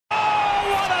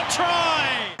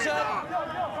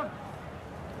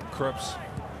Cripps.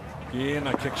 Again,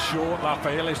 they kick short.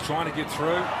 Lafayette trying to get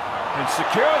through and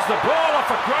secures the ball off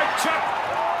a great chip.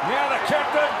 Now the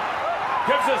captain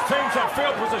gives his team some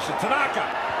field position. Tanaka.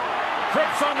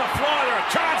 Cripps on the fly. There a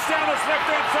chance down his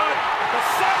left-hand side. The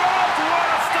Sunwolves,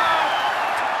 what a start!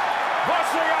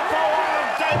 Bossing up for one,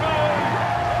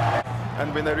 debut! And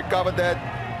when they recovered that,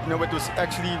 you know, it was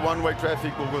actually one-way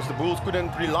traffic because the Bulls couldn't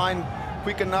reline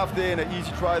quick enough there, and an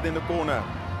easy try in the corner.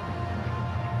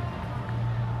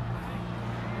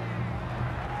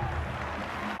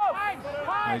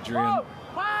 Adrian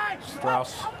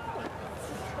Strauss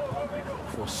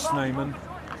for Sneeman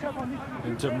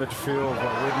into midfield.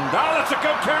 That's a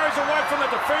good carries away from the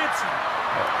defence.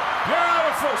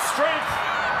 Beautiful strength,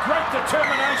 great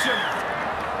determination.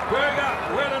 Berger,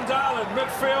 Wedendal in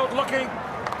midfield looking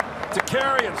to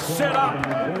carry and set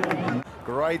up.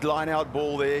 Great line-out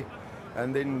ball there.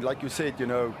 And then, like you said, you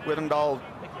know, Wedendal,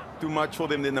 too much for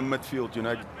them in the midfield, you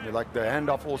know. Like the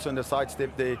handoff also in the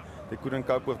sidestep there. They couldn't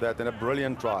cope with that, and a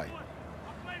brilliant try.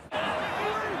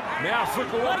 Now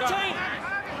Fukuoka.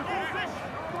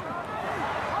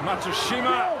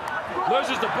 Matsushima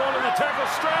loses the ball in the tackle.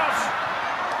 Strauss.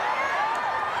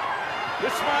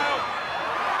 Ismail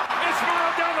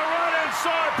down the right-hand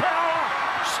side. Power,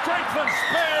 strength and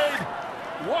speed.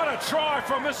 What a try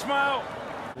from Ismail.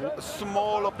 A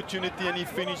small opportunity, and he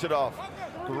finished it off.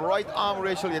 Great arm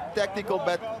wrestle, a tactical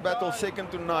battle, second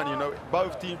to none. You know,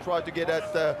 both teams tried to get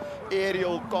at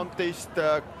aerial contest,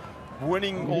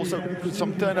 winning also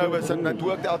some turnovers, and that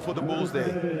worked out for the Bulls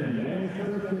there.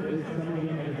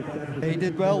 He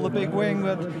did well, the big wing,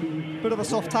 but a bit of a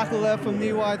soft tackle there from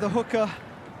Niwai, the hooker.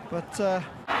 But and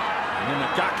then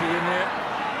Nagaki in there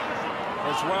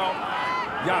as well.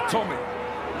 Yatomi.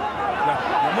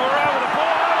 Yamura with the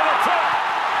ball over the top.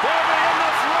 Derby in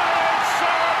this right-hand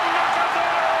side.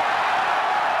 Nakazero.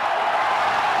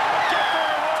 Get the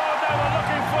reward they were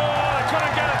looking for. They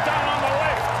couldn't get it done on the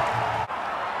left.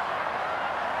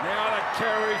 Now they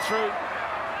carry through.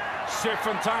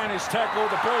 Serfontaine is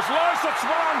tackled. The ball's loose. It's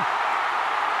one.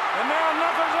 And now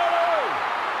Nakazero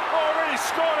already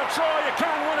scored a try. You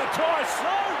can't win it twice.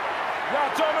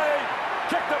 Yatomi,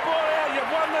 kick the ball out.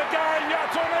 You've won the game,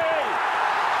 Yatomi.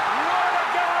 What a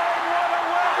game, what a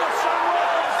win, the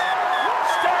Sunwolves.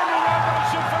 Standing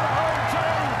ovation for the home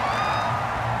team.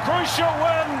 Crucial win.